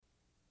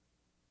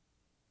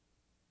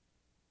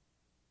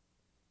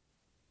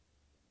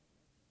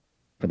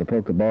for the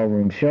Polka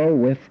Ballroom Show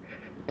with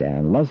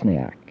Dan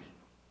Luzniak.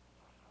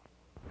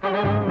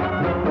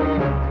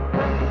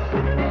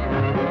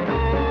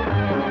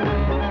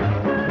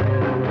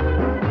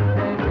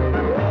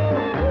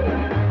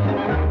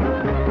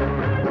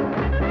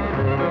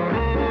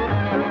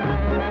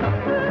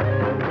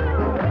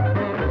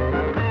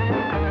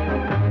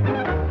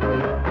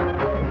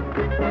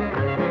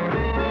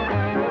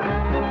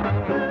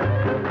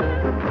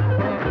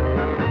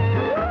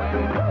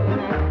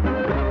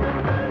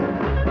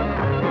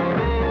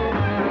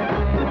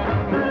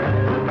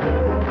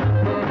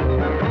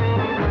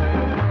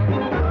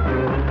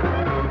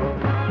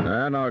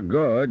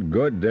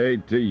 Good day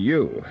to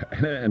you.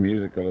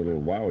 Music a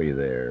little wowie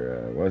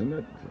there, wasn't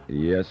it?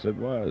 Yes, it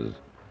was.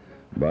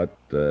 But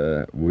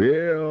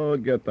we'll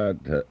get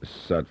that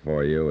set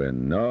for you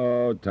in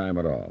no time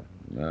at all.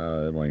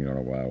 No, it ain't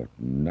gonna wow.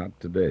 Not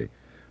today.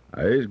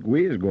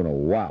 We is gonna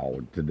wow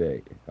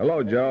today.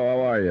 Hello, Joe.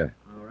 How are you?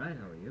 All right.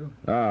 How are you?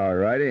 All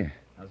righty.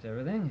 How's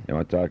everything? Am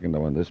I talking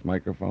to this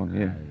microphone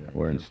here?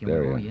 We're in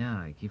stereo. Oh, yeah.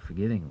 I keep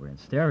forgetting. We're in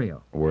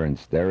stereo. We're in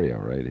stereo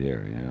right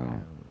here, you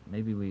know.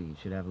 Maybe we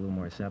should have a little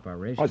more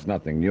separation. Oh, it's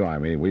nothing new. I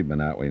mean, we've been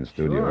that way in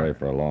Studio A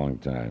for a long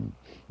time.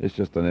 It's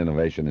just an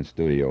innovation in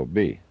Studio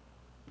B.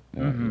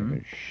 You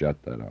can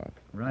shut that off.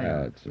 Right.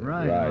 That's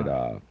right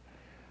off.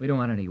 We don't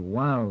want any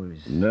wows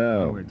No.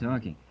 while we're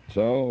talking.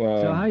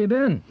 So how you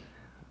been?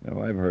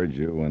 Oh, I've heard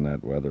you in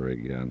that weather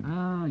again.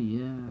 Oh,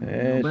 yeah.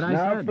 It's but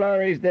snow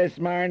flurries this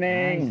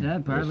morning. I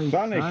said partly the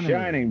sun sunny. is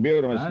shining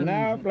beautiful. Partly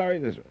Snow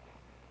flurries this...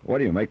 What,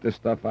 do you make this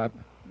stuff up?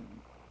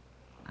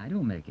 I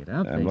don't make it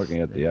up. I'm looking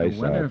at the ice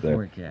weather out there.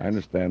 Forecast. I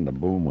understand the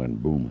boom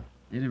went boom.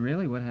 Did it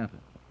really? What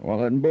happened? Well,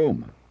 it didn't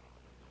boom.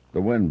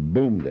 The wind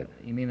boomed it.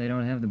 You mean they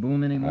don't have the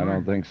boom anymore? I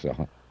don't think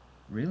so.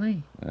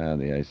 Really?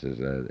 The ice is...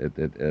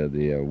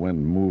 the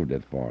wind moved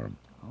it for them.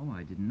 Oh,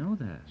 I didn't know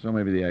that. So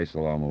maybe the ice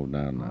will all move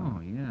down now.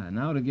 Oh, yeah.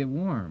 Now to get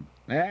warm.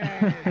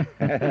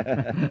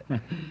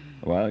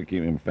 Well,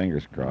 keep my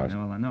fingers crossed.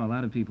 I know a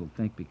lot of people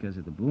think because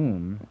of the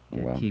boom,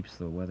 it Well. keeps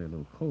the weather a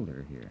little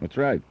colder here. That's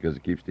right, because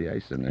it keeps the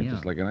ice in there, Yeah.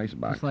 just like an ice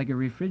box. It's like a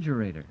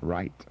refrigerator.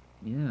 Right.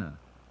 Yeah.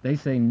 They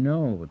say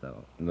no,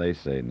 though. They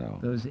say no.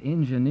 Those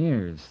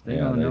engineers, they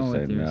Yeah, don't they know say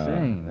what they're no.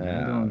 saying.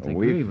 Yeah, I don't agree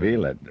we with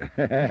feel it.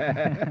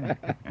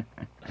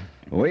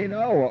 We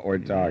know what we're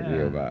talking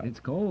Yeah, about.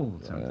 It's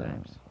cold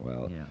sometimes.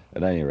 Well, Yeah.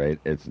 at any rate,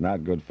 it's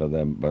not good for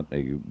them, but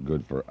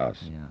good for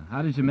us. Yeah.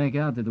 How did you make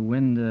out? Did the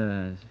wind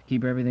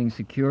keep everything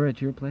secure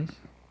at your place?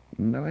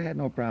 No, I had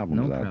no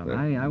problems No out problem.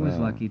 there. I was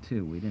No. lucky,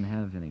 too. We didn't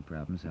have any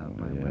problems out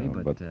my Yeah, way,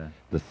 but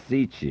The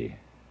Sici,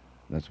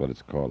 that's what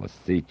it's called, a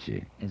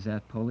Sici. is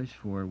that Polish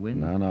for wind?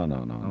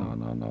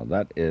 No.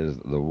 That is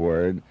the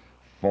word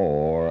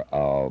for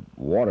a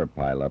water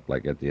pileup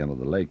like at the end of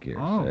the lake here,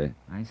 Oh, see?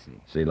 I see.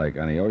 See, like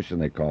on the ocean,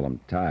 they call them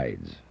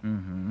tides.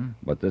 Mm-hmm.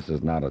 But this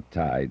is not a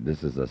tide.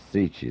 This is a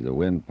sichi. The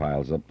wind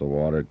piles up the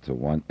water to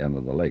one end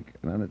of the lake,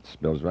 and then it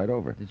spills right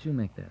over. Did you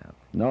make that up?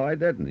 No, I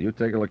didn't. You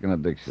take a look in the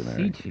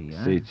dictionary. Sichi,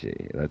 huh?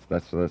 Sichi.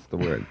 That's the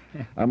word.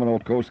 I'm an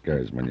old Coast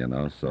Guardsman, you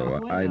know, so Oh,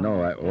 wait I a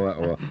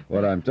know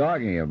what I'm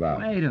talking about.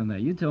 Wait a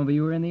minute. You told me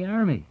you were in the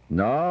Army.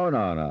 No.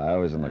 I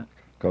was in the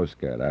Coast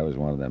Guard. I was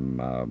one of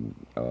them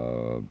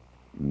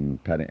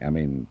petting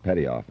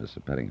office,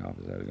 I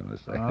was going to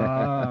say.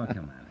 Oh,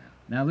 come on.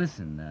 Now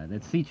listen,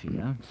 that's Sichi,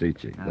 huh?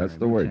 Sichi. All That's right,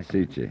 the we'll word, check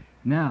it. Sichi.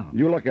 Now,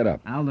 You look it up.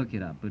 I'll look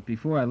it up. But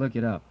before I look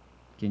it up,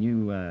 can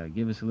you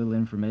give us a little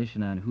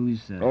information on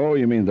who's Oh,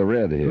 you mean the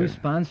red here. who's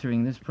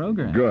sponsoring this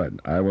program?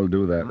 Good. I will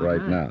do that All right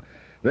right. now.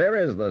 There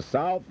is the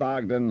South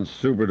Ogden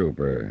Super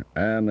Duper.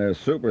 And the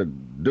Super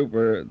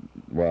Duper,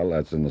 well,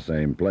 that's in the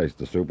same place.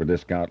 The Super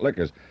Discount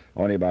Liquors,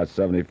 only about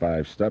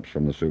 75 steps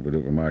from the Super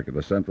Duper Market.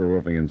 The Central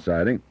Roofing and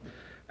Siding.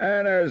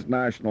 And there's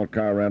National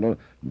Car Rental.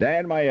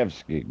 Dan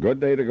Majewski. Good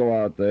day to go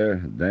out there.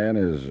 Dan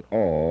is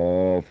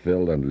all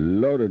filled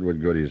and loaded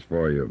with goodies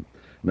for you.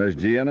 And there's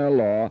GNL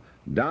Law.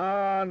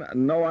 Don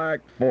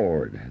Nowak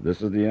Ford.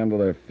 This is the end of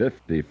their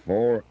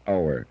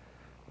 54-hour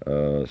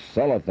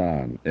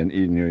Cellathon in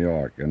Eden, New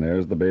York. And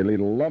there's the Bailey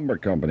Lumber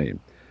Company.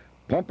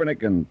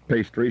 Pumpernickel and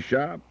Pastry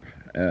Shop.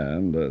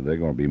 And they're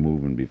going to be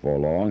moving before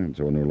long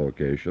to a new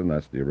location.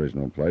 That's the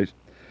original place.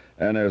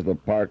 And there's the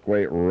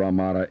Parkway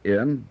Ramada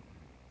Inn.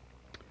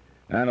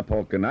 And a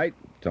polka night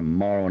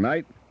tomorrow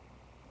night.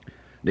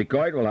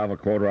 Decoit will have a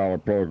quarter-hour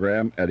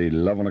program at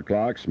 11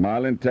 o'clock.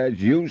 Smiling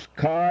Ted's Used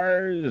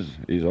Cars.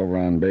 He's over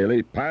on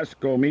Bailey.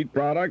 Pasco Meat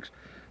Products.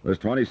 There's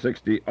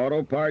 2060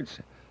 Auto Parts.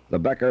 The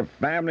Becker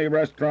Family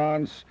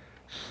Restaurants.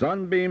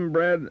 Sunbeam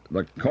Bread.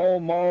 The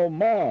Como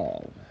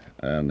Mall.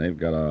 And they've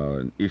got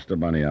an Easter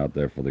bunny out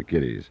there for the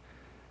kiddies.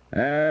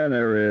 And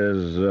there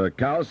is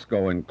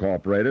Cowsco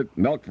Incorporated,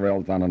 Milk for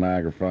Health on the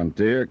Niagara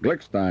Frontier,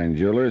 Glickstein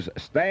Jewelers,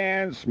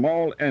 Stan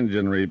Small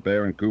Engine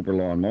Repair and Cooper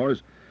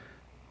Lawnmowers,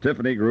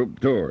 Tiffany Group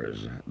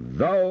Tours.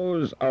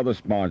 Those are the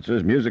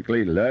sponsors.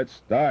 Musically, let's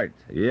start.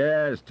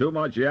 Yes, too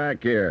much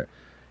yak here.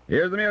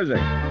 Here's the music.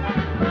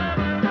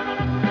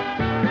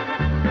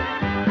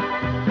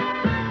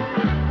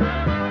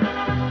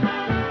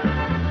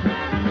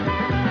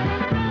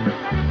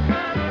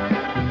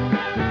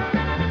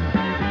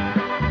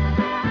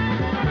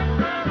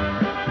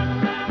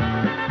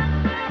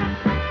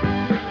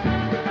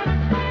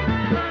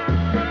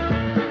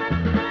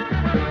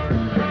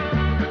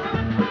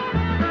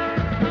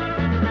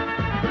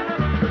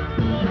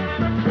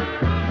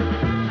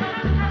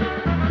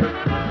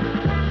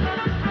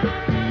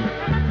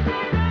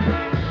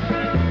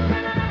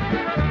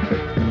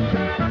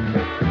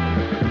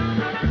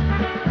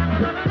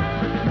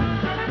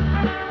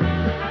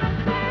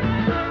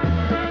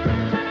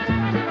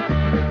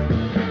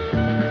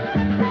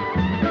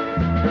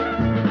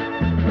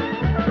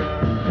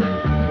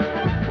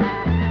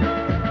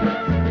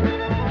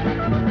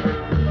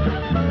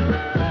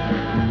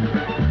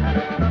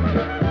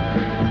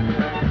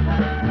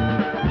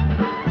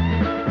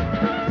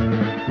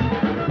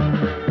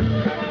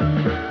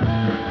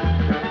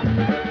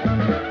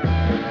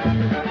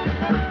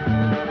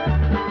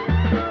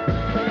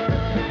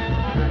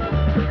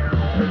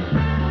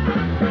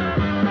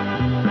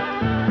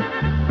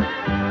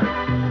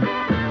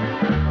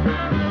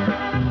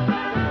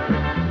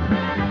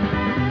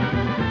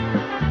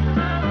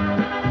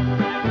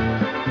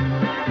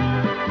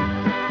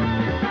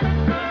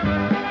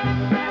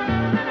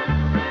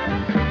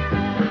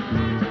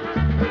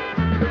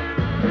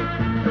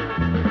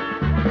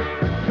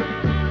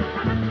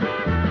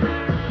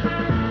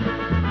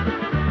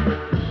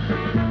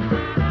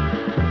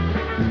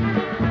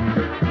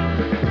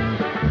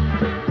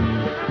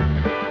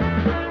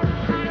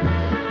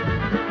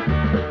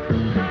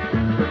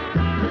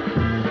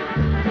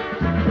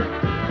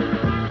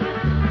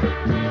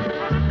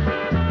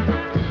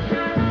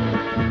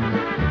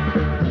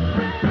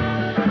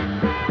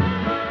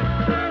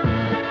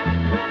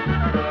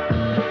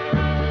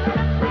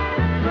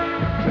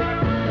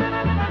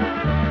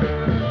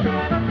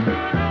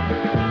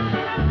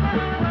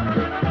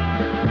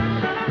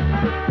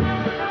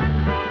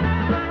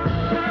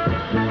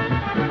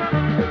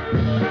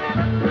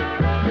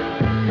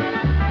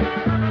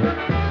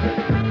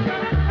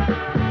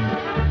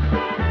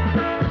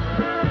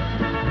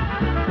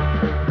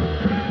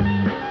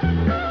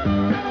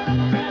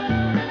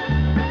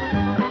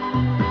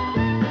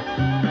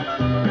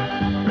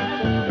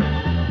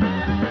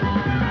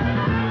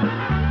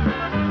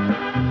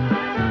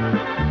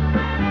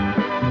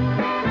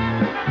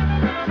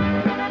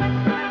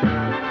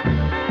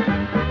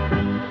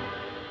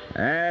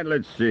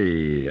 let's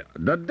see.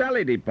 The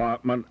deli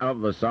department of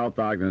the South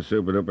Ogden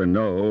Super Duper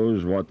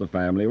knows what the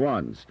family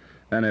wants.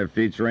 And they're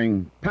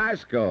featuring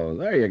Pasco.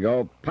 There you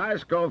go.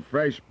 Pasco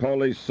fresh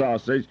Polish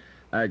sausage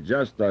at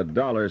just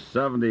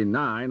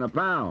 $1.79 a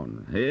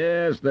pound.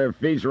 Yes, they're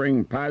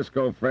featuring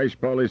Pasco fresh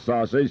Polish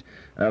sausage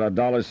at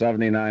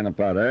 $1.79 a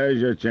pound.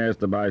 There's your chance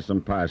to buy some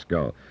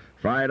Pasco.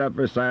 Fry it up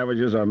for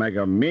sandwiches or make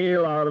a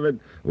meal out of it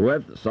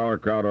with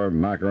sauerkraut or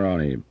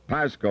macaroni.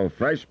 Pasco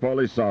fresh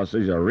Polish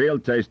sausage, a real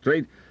taste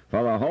treat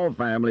for the whole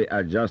family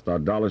at just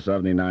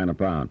 $1.79 a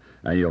pound.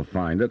 And you'll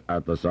find it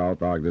at the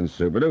South Ogden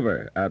Super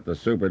Duper, at the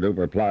Super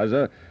Duper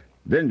Plaza,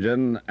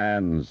 Dingen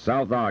and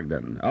South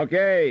Ogden.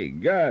 Okay,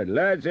 good.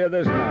 Let's hear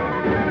this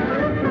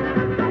now.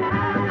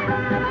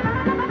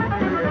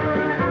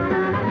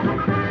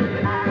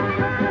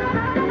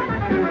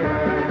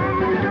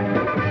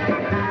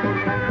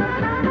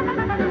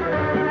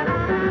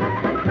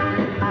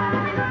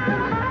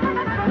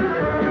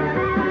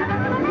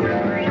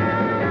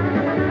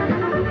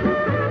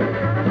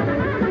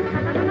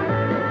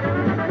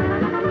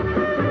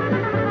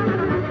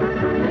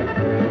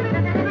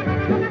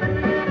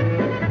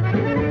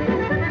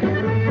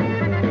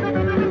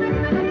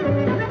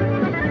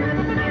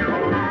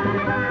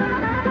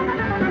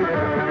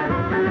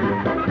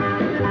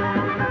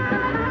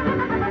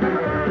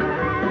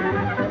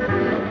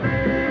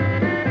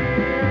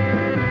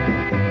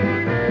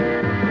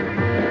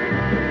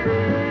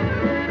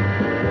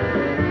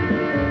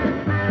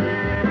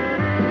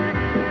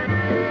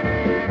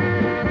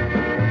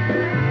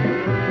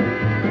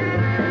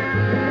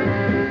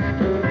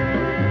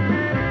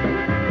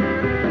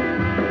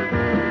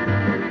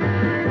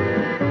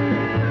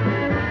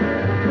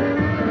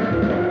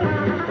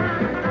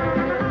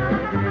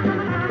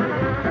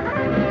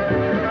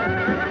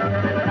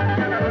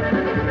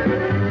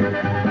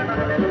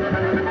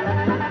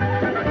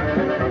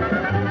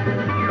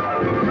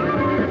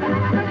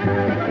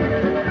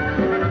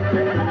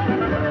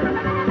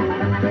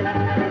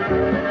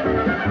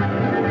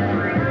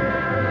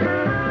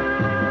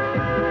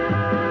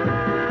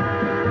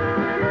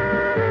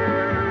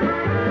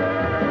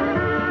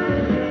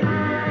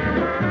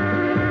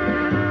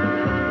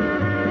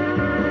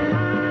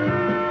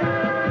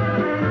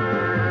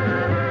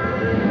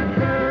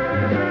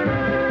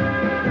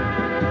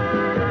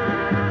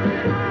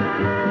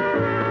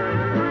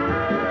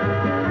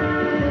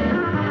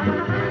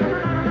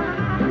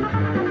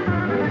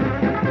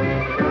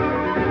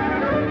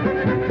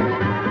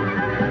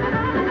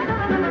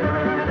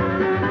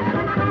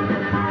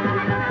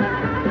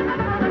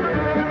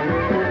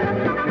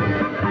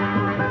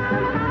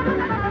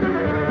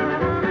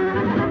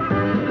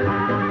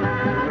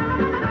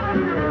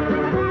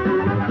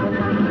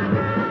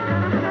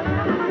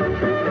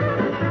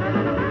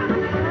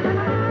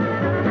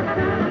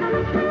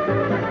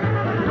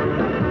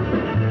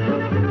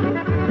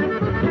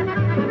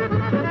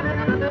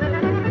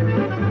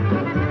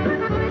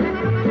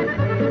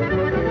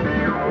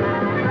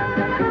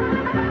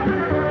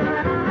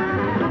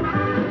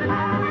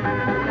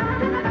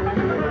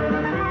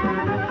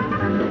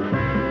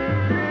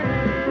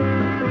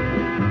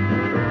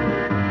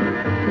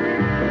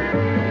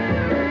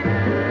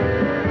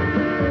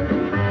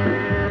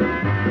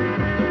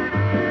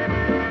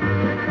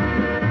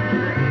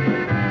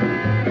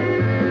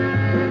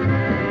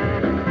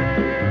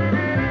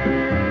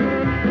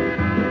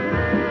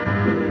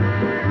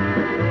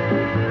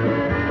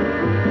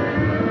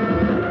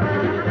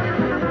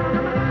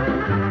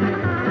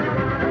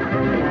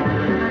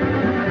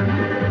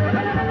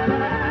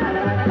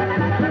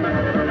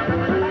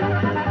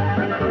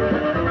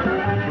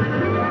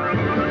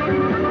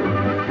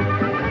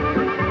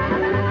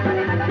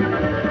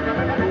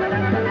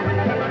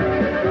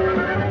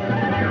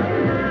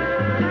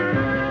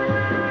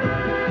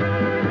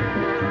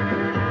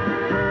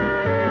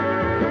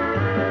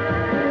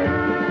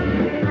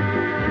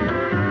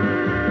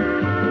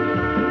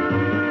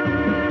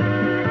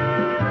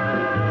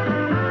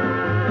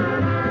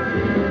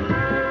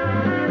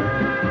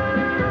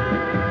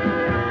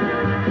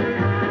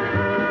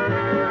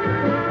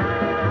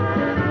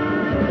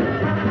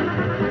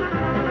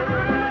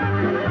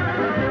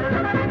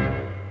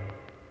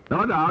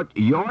 No doubt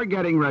you're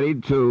getting ready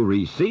to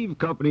receive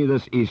company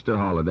this Easter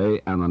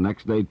holiday and the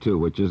next day, too,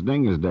 which is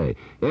Dingus Day.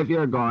 If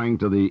you're going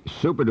to the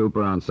Super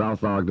Duper on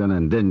South Ogden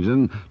and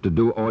Dingen to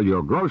do all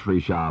your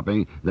grocery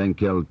shopping, then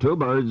kill two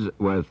birds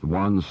with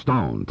one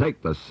stone.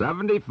 Take the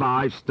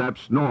 75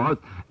 steps north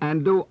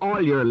and do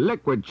all your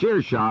liquid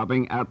cheer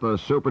shopping at the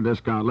Super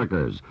Discount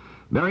Liquors.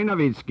 Barry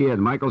Nowitzki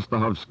and Michael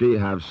Stachowski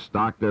have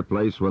stocked their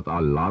place with a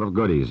lot of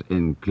goodies,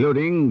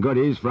 including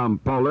goodies from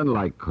Poland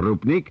like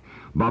Krupnik,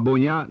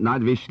 Babunia,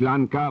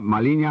 Nadvishlanka,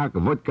 Maliniak,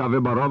 Vodka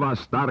Vyborova,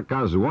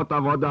 Starka,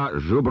 Złota Woda,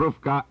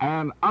 Zhubrówka,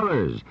 and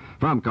others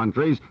from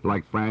countries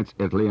like France,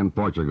 Italy, and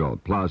Portugal,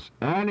 plus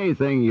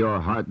anything your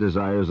heart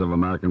desires of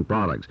American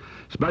products.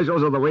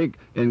 Specials of the week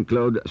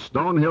include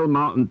Stonehill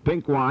Mountain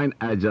Pink Wine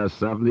at just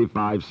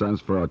 75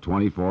 cents for a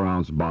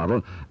 24-ounce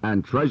bottle,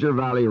 and Treasure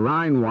Valley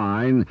Rhine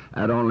Wine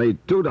at only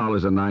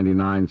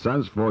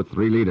 $2.99 for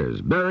 3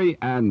 liters. Barry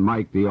and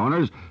Mike, the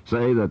owners,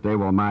 say that they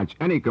will match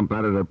any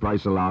competitive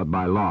price allowed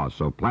by law,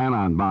 so plan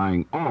on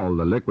buying all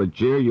the liquid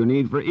cheer you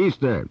need for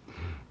Easter.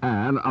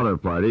 And other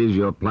parties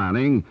you're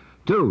planning,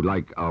 too,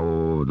 like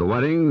the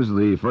weddings,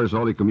 the First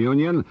Holy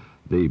Communion,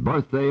 the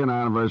birthday and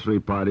anniversary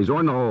parties,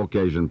 or no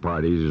occasion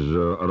parties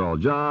at all.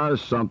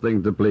 Just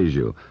something to please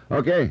you.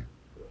 Okay?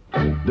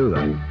 Do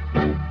that.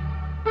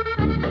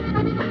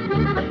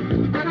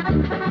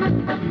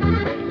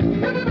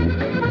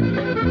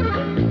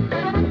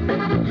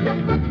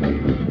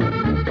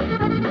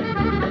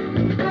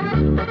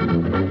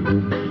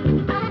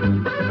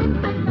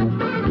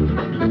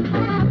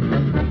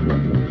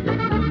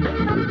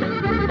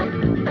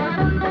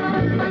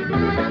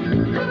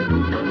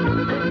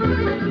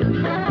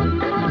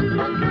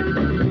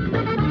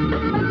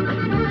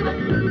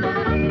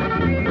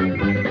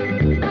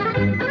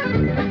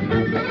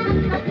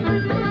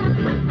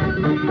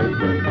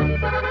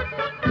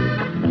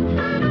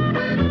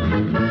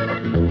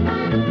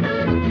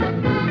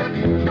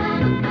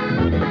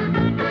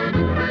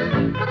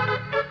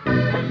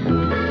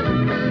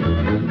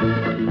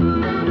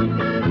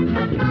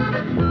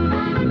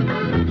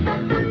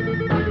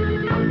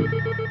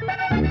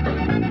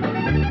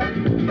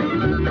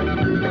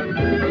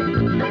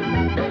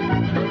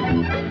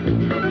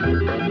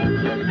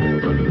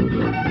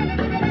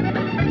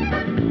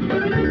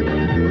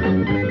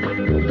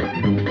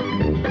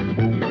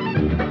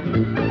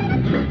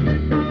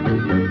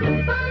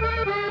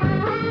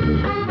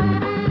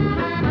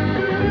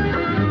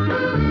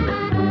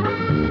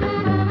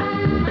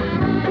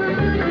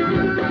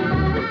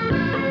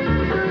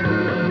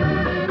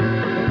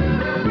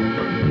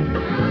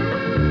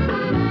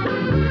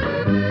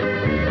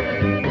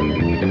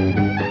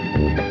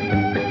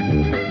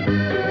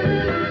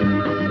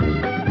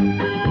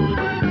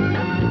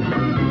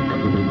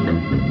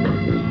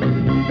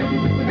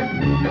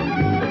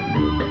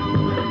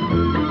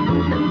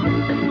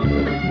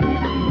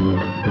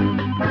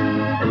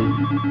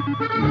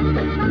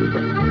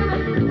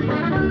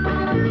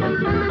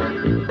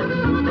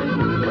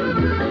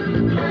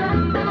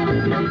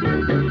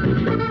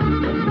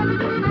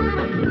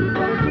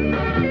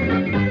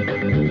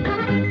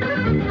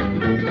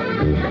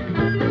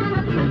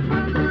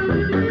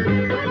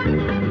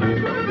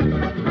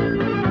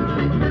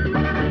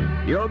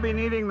 You'll be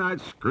needing that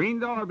screen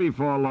door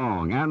before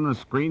long, and the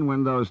screen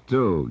windows,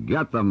 too.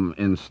 Get them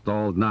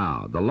installed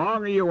now. The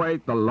longer you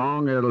wait, the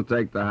longer it'll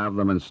take to have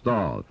them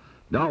installed.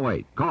 Don't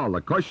wait. Call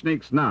the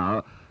Kushniks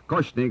now,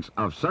 Kushniks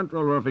of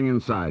Central Roofing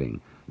and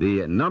Siding.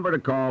 The number to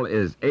call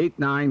is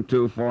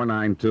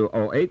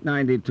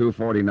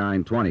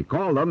 892-492-0892-4920.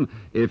 Call them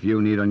if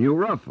you need a new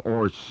roof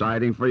or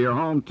siding for your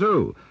home,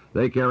 too.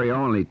 They carry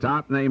only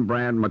top-name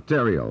brand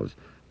materials,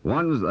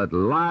 ones that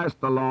last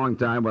a long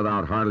time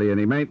without hardly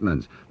any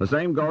maintenance. The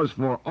same goes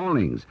for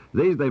awnings.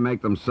 These they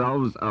make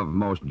themselves of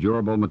most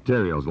durable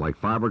materials like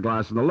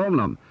fiberglass and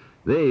aluminum.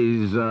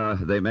 These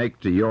they make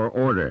to your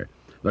order.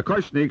 The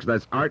Kushniks,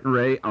 that's Art and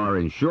Ray, are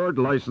insured,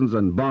 licensed,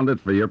 and bonded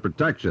for your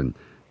protection.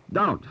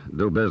 Don't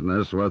do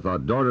business with a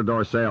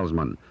door-to-door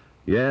salesman.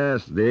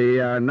 Yes, they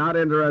are not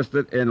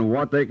interested in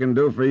what they can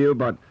do for you,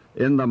 but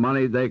in the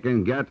money they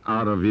can get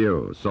out of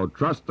you. So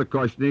trust the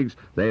Kushniks.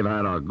 They've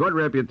had a good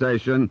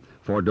reputation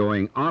for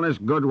doing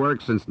honest good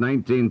work since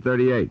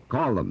 1938.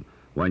 Call them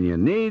when you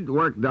need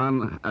work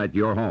done at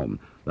your home.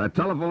 That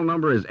telephone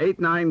number is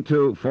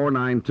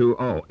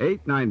 892-4920,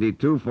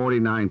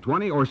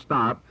 892-4920, or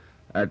stop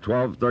at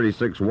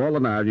 1236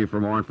 Walden Avenue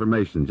for more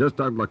information. Just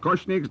tell the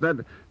Kushniks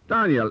that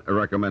Daniel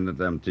recommended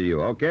them to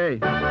you, okay?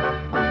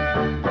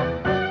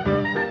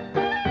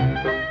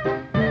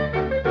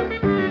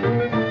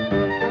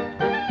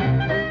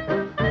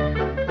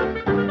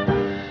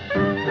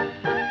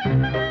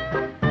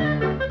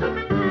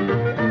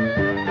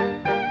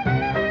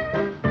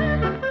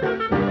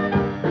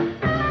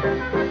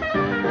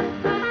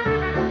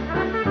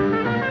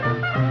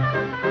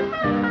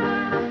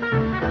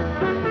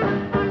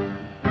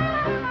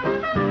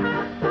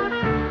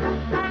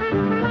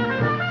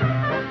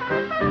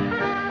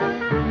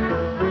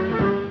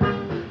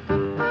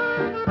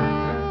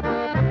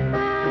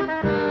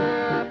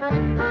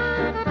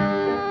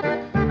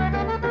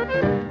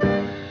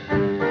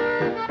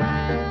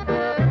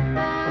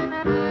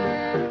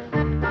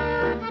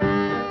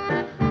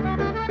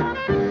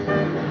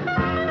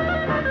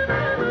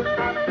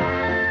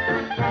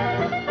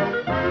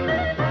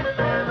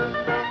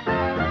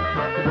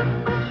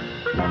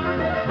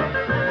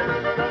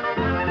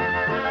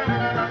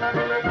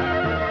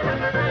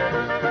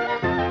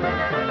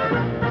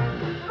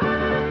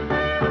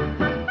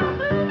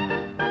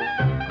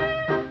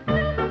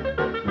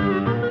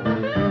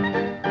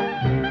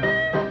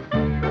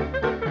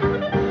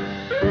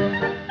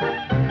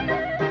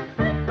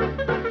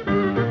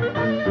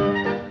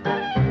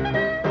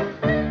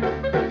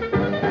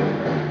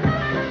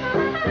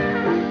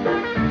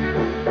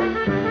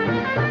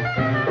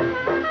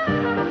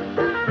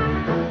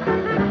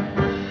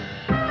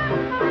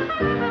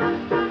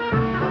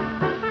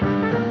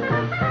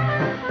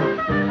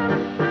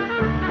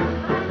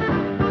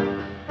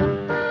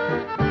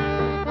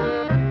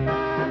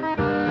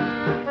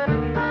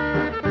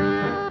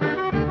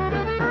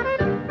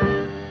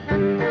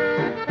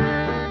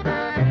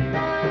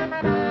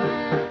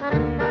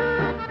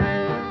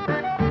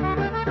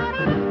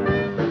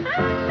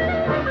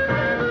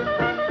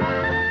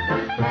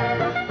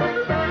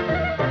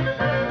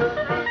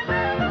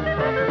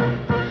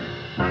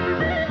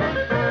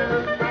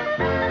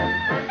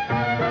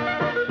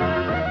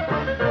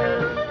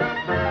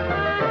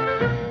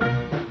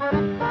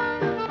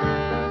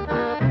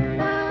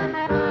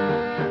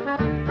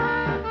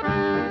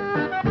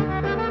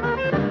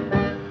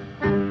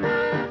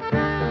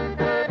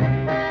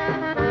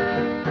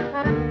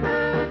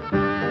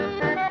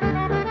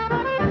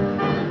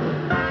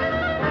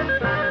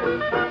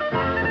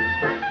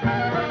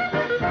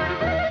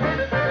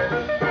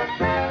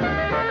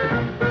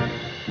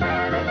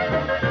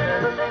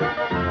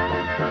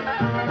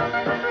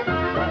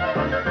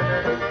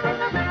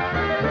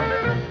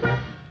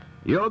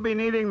 You'll be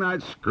needing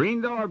that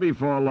screen door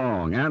before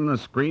long, and the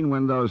screen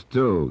windows,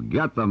 too.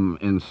 Get them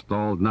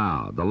installed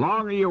now. The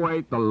longer you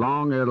wait, the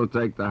longer it'll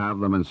take to have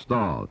them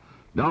installed.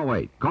 Don't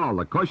wait. Call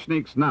the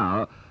Kushniks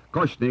now,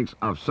 Kushniks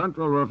of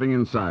Central Roofing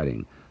and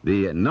Siding.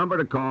 The number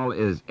to call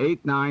is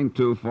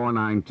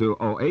 892-4920,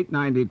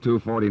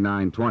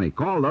 892-4920.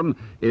 Call them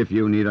if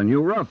you need a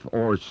new roof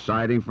or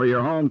siding for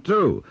your home,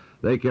 too.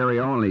 They carry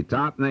only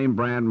top-name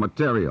brand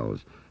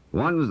materials,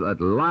 ones that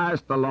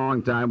last a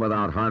long time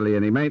without hardly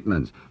any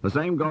maintenance. The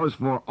same goes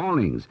for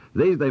awnings.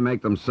 These they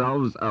make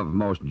themselves of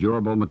most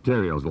durable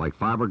materials like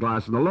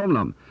fiberglass and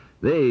aluminum.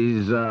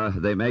 These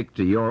they make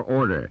to your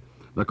order.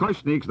 The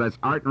Kushniks, that's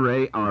Art and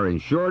Ray, are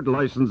insured,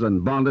 licensed,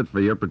 and bonded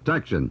for your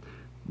protection.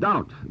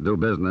 Don't do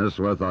business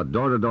with a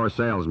door-to-door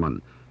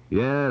salesman.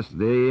 Yes,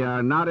 they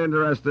are not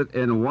interested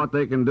in what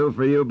they can do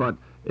for you, but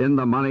in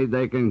the money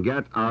they can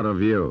get out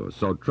of you.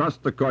 So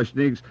trust the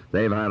Kushniks.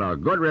 They've had a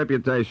good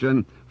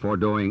reputation for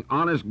doing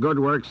honest, good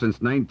work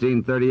since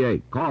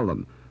 1938. Call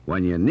them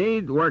when you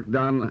need work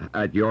done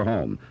at your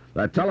home.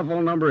 That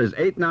telephone number is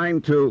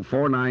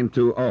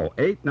 892-4920,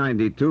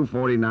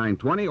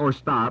 892-4920, or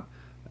stop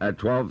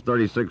at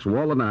 1236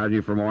 Walden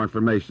Avenue for more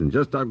information.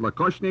 Just tell the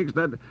Kushniks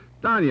that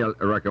Daniel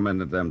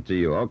recommended them to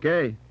you,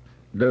 okay?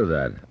 Do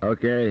that,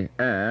 okay?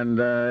 And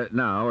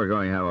now we're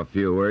going to have a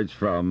few words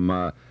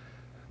from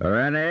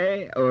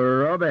Rene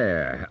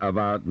Robert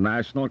about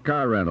National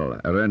Car Rental.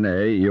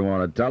 Rene, you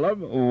want to tell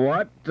them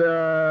what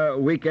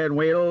weekend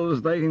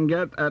wheels they can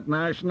get at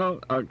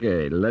National?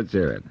 Okay, let's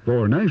hear it.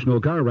 For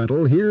National Car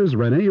Rental, here's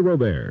Rene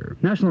Robert.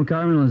 National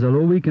Car Rental is a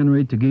low weekend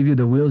rate to give you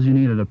the wheels you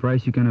need at a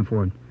price you can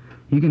afford.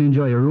 You can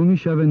enjoy a roomy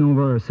Chevy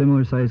Nova or a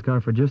similar size car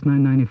for just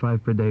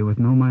 $9.95 per day with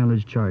no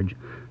mileage charge.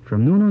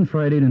 From noon on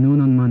Friday to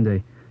noon on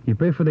Monday. You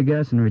pay for the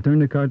gas and return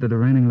the car to the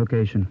renting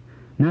location.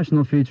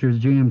 National features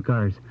GM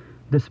cars.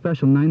 This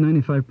special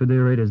 $9.95 per day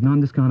rate is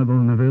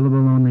non-discountable and available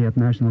only at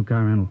National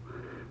Car Rental.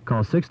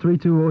 Call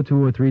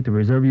 632-0203 to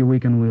reserve your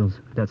weekend wheels.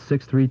 That's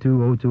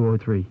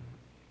 632-0203.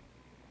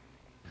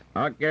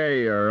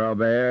 Okay,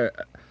 Robert.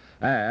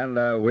 And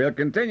we'll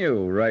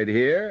continue right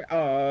here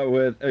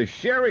with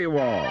Sherry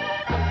Wall.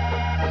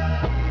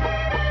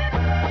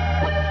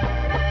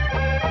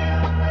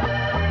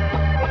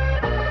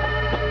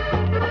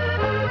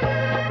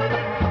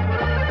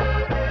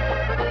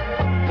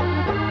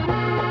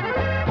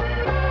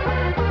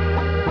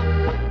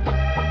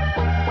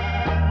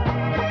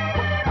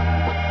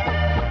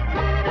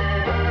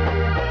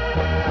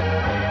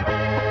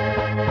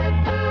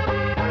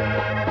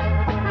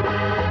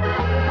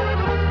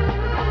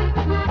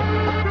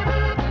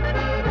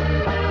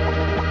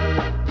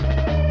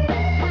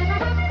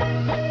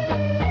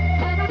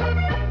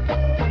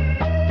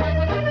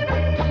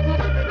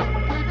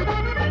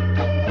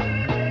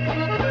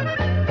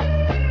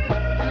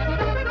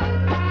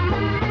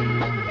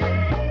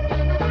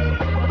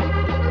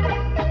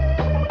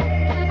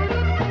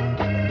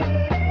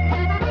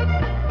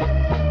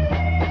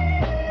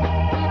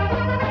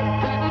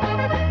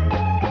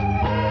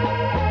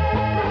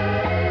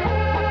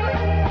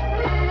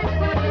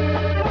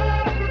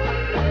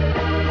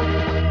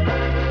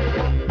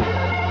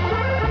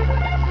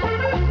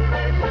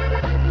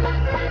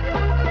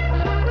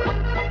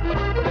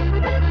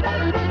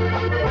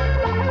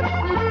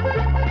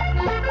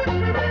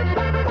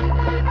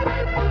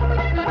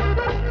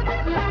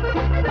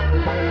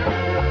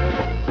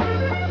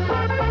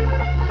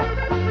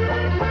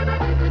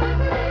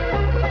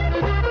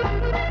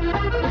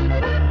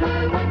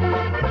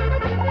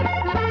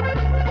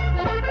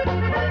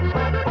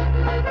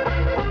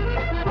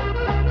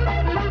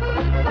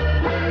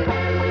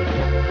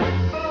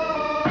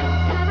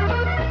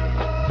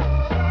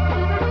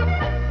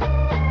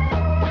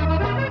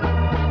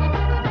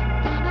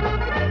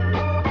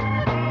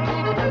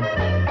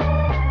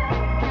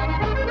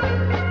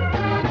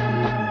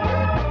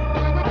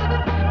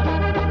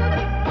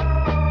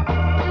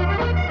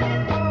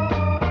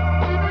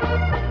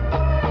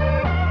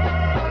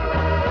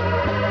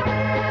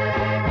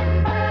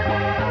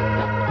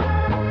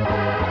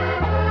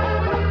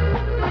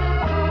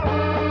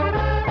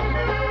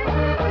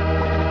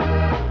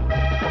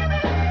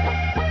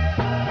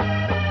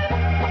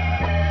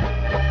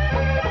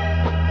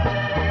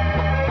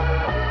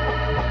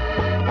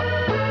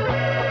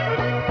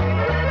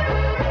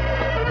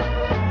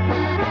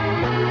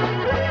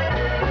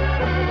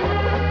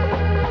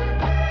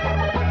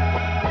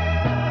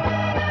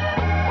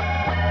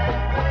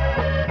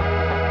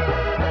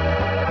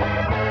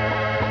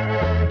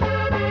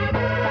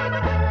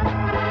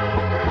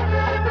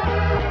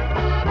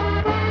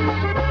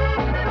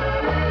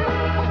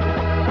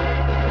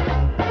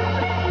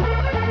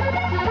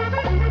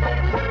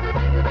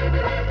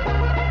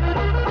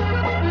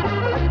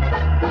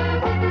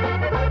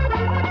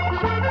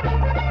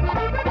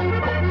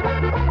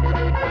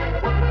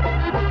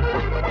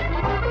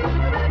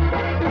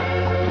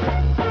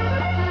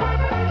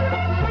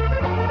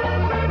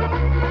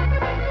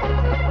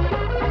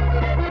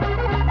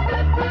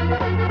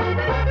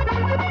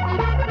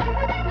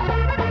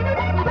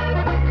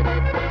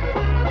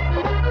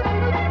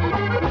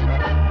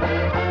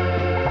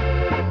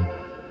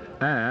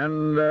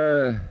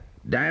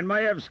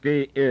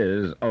 Maevsky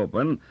is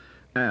open.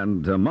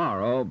 And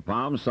tomorrow,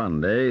 Palm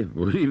Sunday,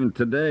 well, even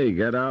today,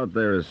 get out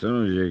there as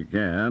soon as you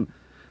can.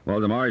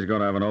 Well, tomorrow he's going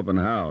to have an open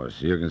house.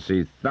 You can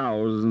see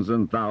thousands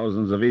and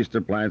thousands of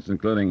Easter plants,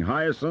 including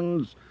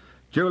hyacinths,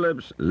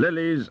 tulips,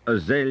 lilies,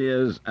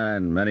 azaleas,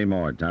 and many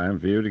more. Time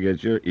for you to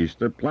get your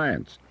Easter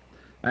plants.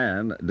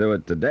 And do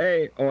it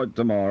today or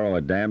tomorrow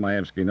at Dan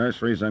Maevsky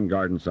Nurseries and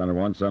Garden Center,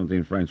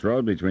 117 French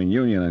Road, between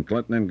Union and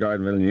Clinton in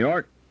Gardenville, New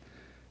York.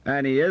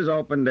 And he is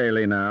open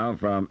daily now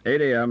from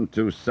 8 a.m.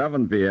 to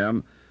 7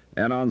 p.m.,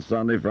 and on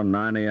Sunday from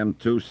 9 a.m.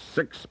 to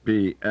 6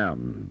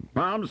 p.m.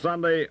 Palm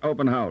Sunday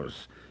open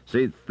house.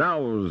 See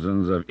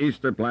thousands of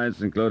Easter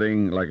plants,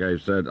 including, like I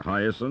said,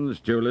 hyacinths,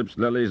 tulips,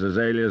 lilies,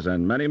 azaleas,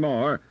 and many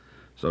more.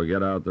 So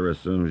get out there as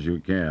soon as you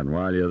can.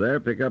 While you're there,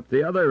 pick up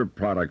the other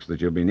products that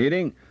you'll be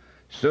needing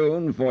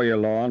soon for your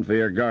lawn, for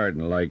your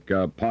garden, like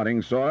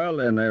potting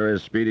soil, and there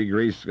is Speedy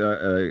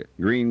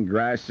green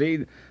grass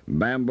seed,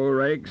 bamboo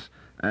rakes,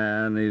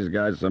 and he's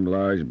got some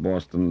large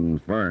Boston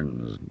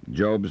ferns,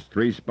 Job's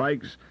 3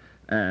 spikes,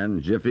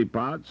 and Jiffy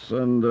pots,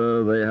 and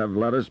they have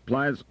lettuce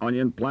plants,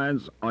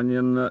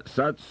 onion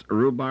sets,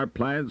 rhubarb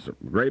plants,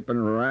 grape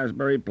and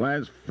raspberry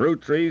plants,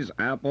 fruit trees,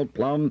 apple,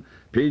 plum,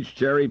 peach,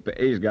 cherry.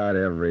 He's got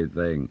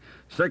everything.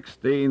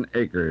 16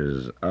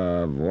 acres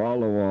of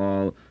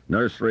wall-to-wall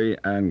nursery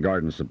and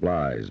garden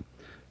supplies.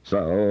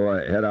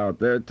 So head out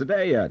there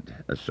today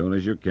as soon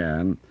as you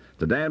can,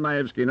 to Dan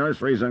Maevsky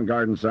Nurseries and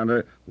Garden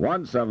Center,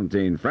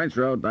 117 French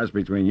Road. That's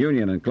between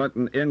Union and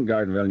Clinton in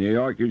Gardenville, New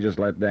York. You just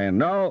let Dan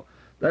know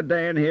that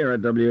Dan here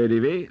at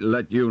WADV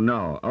let you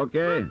know,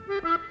 okay?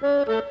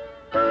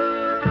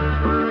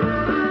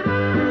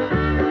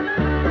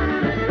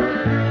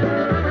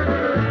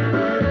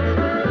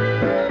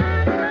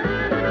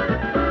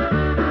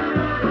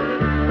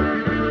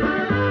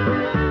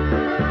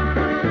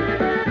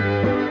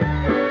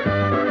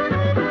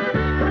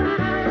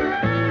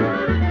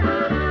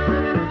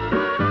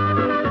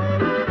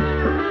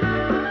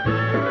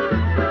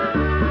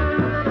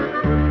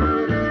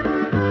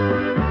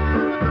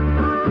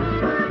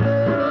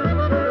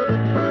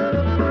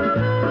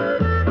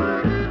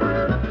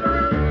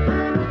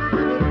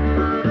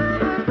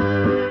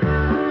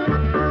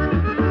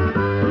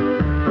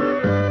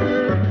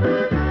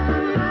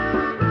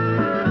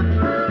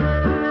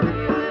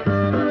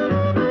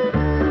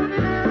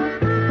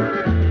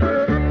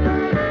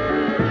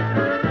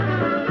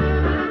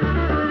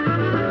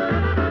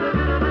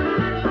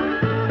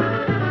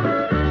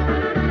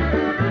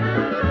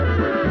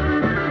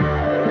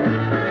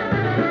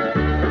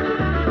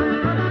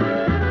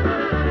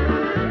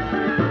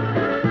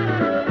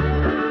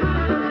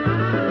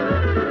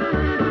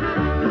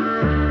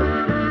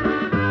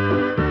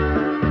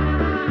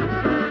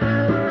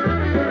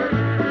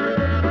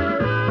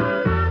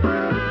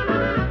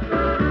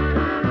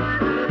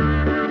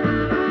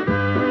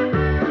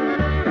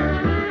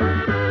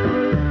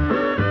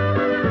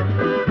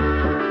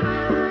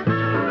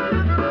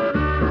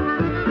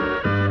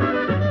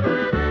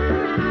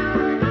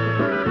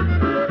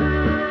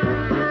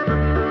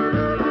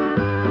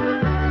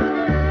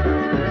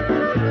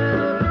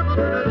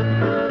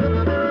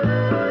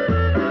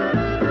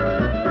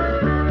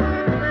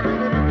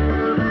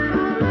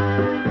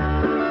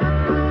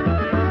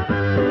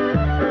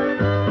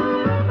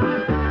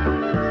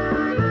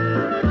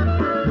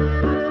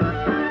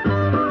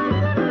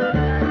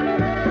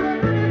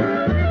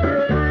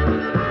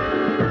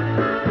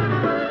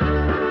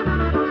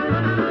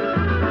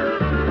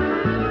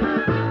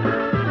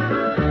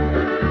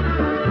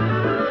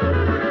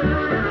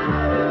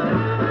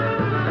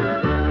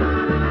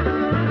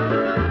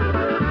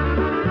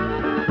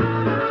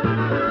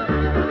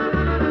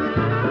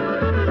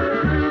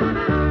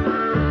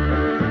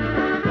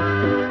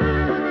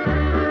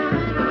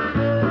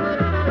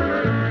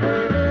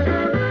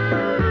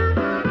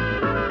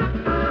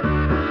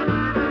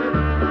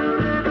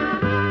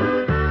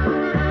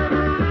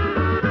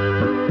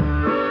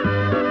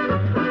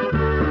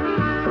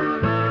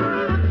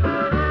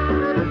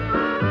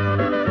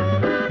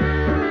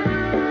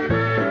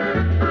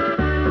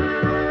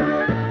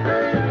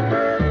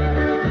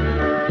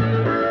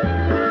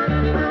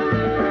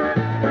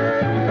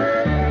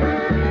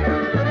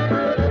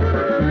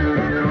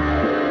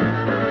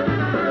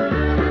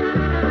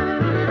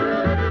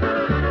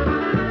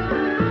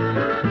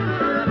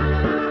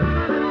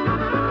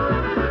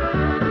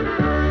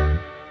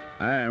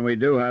 We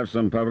do have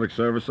some public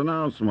service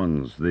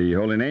announcements. The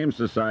Holy Name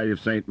Society of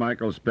St.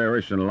 Michael's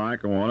Parish in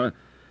Lackawanna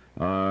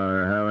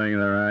are having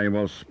their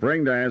annual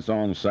spring dance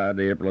on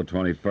Saturday, April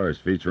 21st,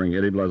 featuring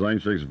Eddie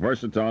Blazonczyk's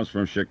Versatiles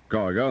from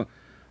Chicago.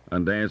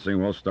 And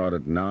dancing will start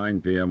at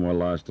 9 p.m. will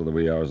last till the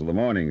wee hours of the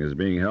morning. It's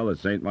being held at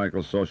St.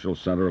 Michael's Social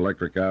Center,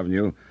 Electric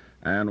Avenue,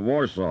 and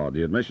Warsaw.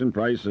 The admission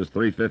price is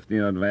 $3.50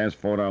 in advance,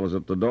 $4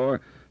 at the door.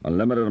 A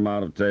limited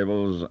amount of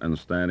tables and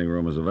standing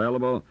room is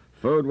available.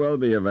 Food will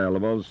be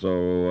available,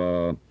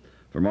 so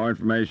for more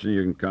information,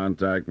 you can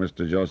contact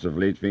Mr. Joseph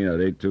Lietveen at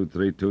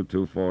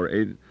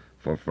 823-2248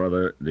 for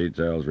further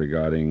details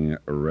regarding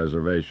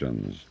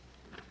reservations.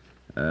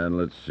 And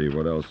let's see,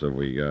 what else have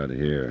we got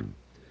here?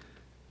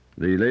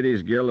 The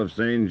Ladies Guild of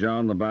St.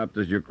 John the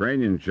Baptist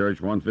Ukrainian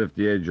Church,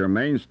 158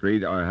 Germain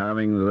Street, are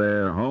having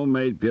their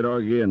homemade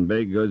pierogi and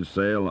baked goods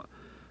sale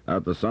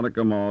at the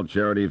Seneca Mall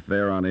Charity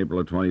Fair on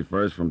April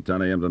 21st from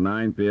 10 a.m. to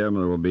 9 p.m.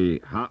 There will be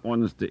hot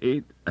ones to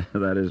eat,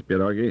 that is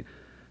pierogi,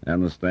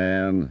 and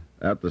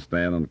at the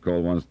stand and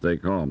cold ones to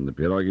take home. The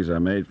pierogis are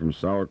made from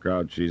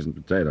sauerkraut, cheese, and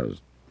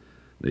potatoes.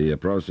 The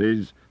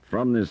proceeds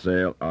from this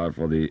sale are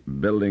for the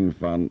building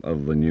fund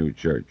of the new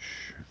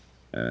church.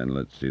 And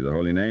let's see, the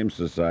Holy Name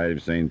Society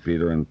of St.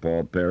 Peter and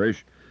Paul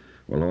Parish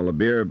will hold a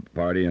beer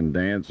party and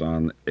dance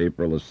on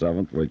April the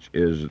 7th, which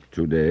is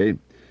today,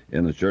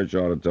 in the church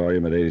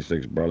auditorium at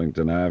 86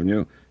 Burlington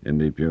Avenue in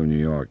Depew, New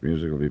York.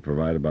 Music will be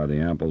provided by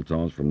the Ample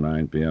Tones from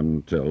 9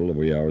 p.m. till the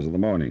wee hours of the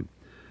morning.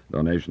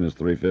 Donation is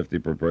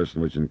 $3.50 per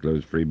person, which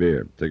includes free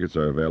beer. Tickets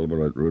are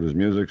available at Ruder's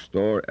Music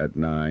Store at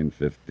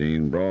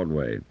 915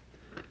 Broadway.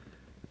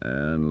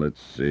 And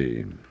let's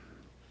see.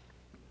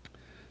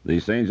 The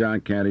St.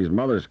 John Candy's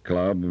Mothers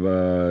Club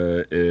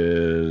they're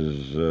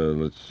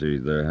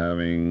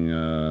having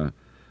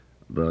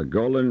the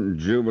Golden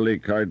Jubilee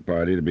Card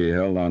Party to be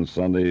held on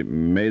Sunday,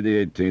 May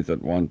the 18th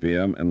at 1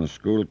 p.m. in the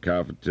school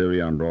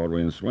cafeteria on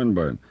Broadway in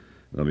Swinburne.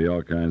 There'll be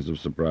all kinds of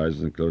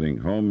surprises, including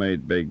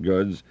homemade baked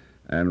goods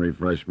and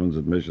refreshments.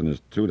 Admission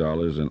is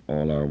 $2 and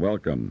all are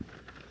welcome.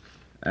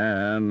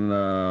 And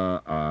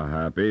a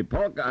happy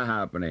polka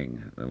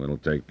happening that will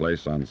take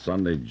place on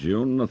Sunday,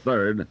 June the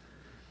 3rd.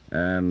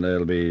 And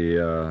it'll be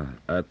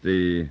at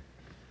the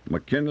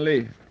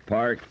McKinley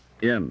Park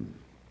Inn.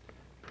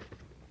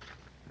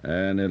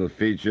 And it'll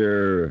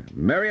feature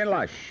Marion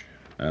Lush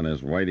and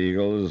his White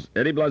Eagles,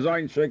 Eddie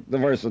Blazonczyk, the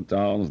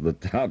Versatones, the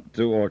top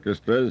two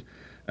orchestras,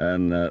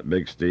 and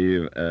Big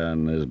Steve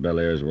and his Bel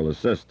Airs will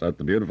assist at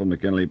the beautiful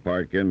McKinley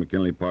Park Inn,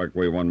 McKinley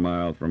Parkway, 1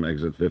 mile from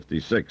exit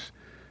 56.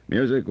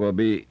 Music will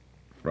be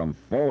from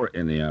 4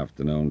 in the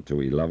afternoon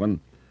to 11.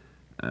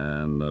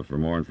 And for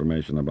more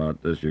information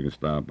about this, you can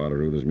stop by the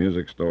Ruder's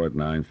Music Store at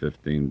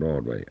 915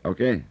 Broadway.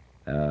 Okay?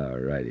 All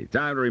righty.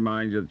 Time to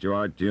remind you that you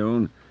are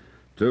tuned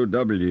to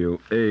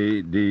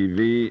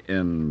WADV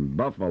in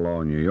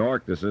Buffalo, New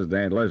York. This is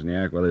Dan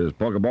Lesniak with his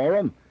Polka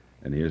Ballroom,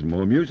 and here's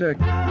more music.